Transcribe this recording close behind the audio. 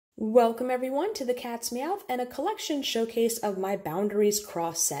Welcome everyone to the Cat's Meowth and a collection showcase of my Boundaries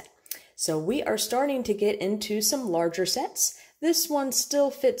Cross set. So we are starting to get into some larger sets. This one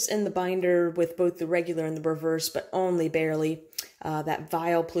still fits in the binder with both the regular and the reverse, but only barely. That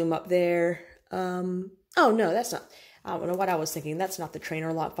vial plume up there. Oh no, that's not. I don't know what I was thinking. That's not the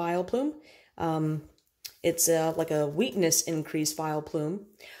trainer lock vial plume. It's like a weakness increase vial plume.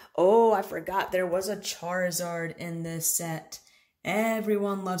 Oh, I forgot there was a Charizard in this set.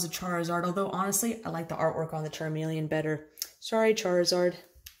 Everyone loves a Charizard, although honestly, I like the artwork on the Charmeleon better. Sorry, Charizard.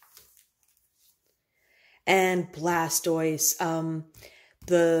 And Blastoise. Well,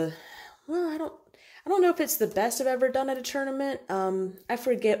 I don't know if it's the best I've ever done at a tournament. I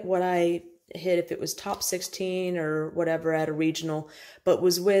forget what I hit, if it was top 16 or whatever at a regional, but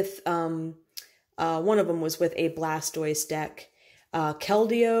was with, one of them was with a Blastoise deck.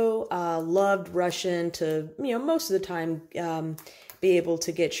 Keldeo, loved Russian to, most of the time, be able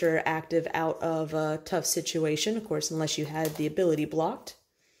to get your active out of a tough situation, of course, unless you had the ability blocked.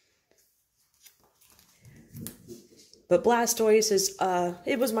 But Blastoise is,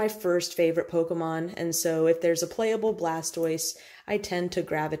 it was my first favorite Pokemon, and so if there's a playable Blastoise, I tend to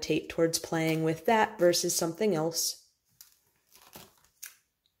gravitate towards playing with that versus something else.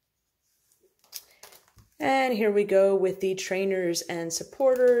 And here we go with the trainers and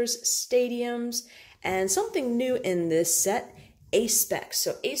supporters, stadiums, and something new in this set, A-Specs.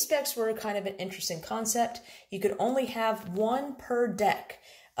 So A-Specs were kind of an interesting concept. You could only have one per deck.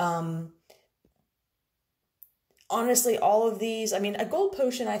 Honestly, all of these, a Gold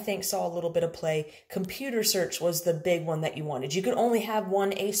Potion I think saw a little bit of play. Computer Search was the big one that you wanted. You could only have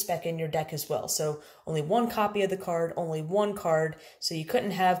one A-Spec in your deck as well. So only one copy of the card, only one card. So you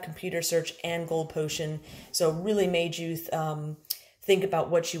couldn't have Computer Search and Gold Potion. So it really made you think about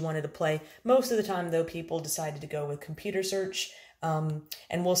what you wanted to play. Most of the time, though, people decided to go with Computer Search. And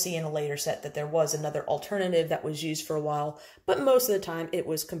we'll see in a later set that there was another alternative that was used for a while. But most of the time, it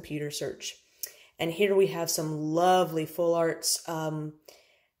was Computer Search. And here we have some lovely full arts.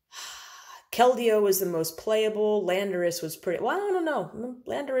 Keldeo was the most playable. Landorus was pretty, well, I don't know.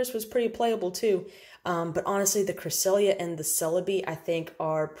 Landorus was pretty playable too. But honestly, the Cresselia and the Celebi, I think,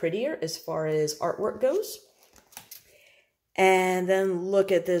 are prettier as far as artwork goes. And then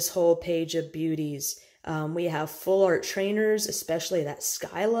look at this whole page of beauties. We have full art trainers, especially that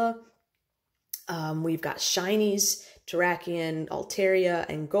Skyla. We've got Shinies, Terrakion, Altaria,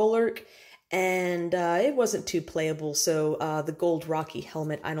 and Golurk. And it wasn't too playable, so the gold Rocky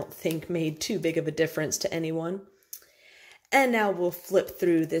helmet I don't think made too big of a difference to anyone. And now we'll flip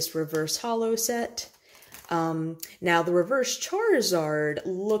through this reverse holo set. Now the reverse Charizard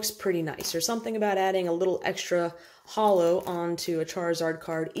looks pretty nice. There's something about adding a little extra holo onto a Charizard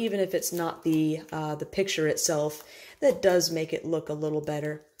card, even if it's not the picture itself, that does make it look a little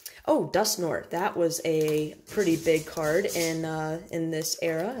better. Oh, Dusknoir, that was a pretty big card in this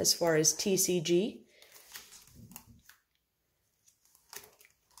era as far as TCG.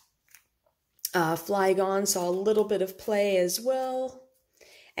 Flygon saw a little bit of play as well.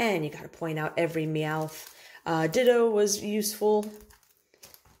 And you got to point out every Meowth. Ditto was useful.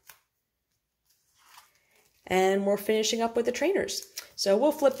 And we're finishing up with the trainers. So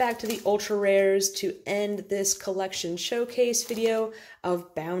we'll flip back to the ultra rares to end this collection showcase video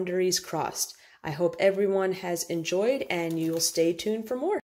of Boundaries Crossed. I hope everyone has enjoyed and you'll stay tuned for more.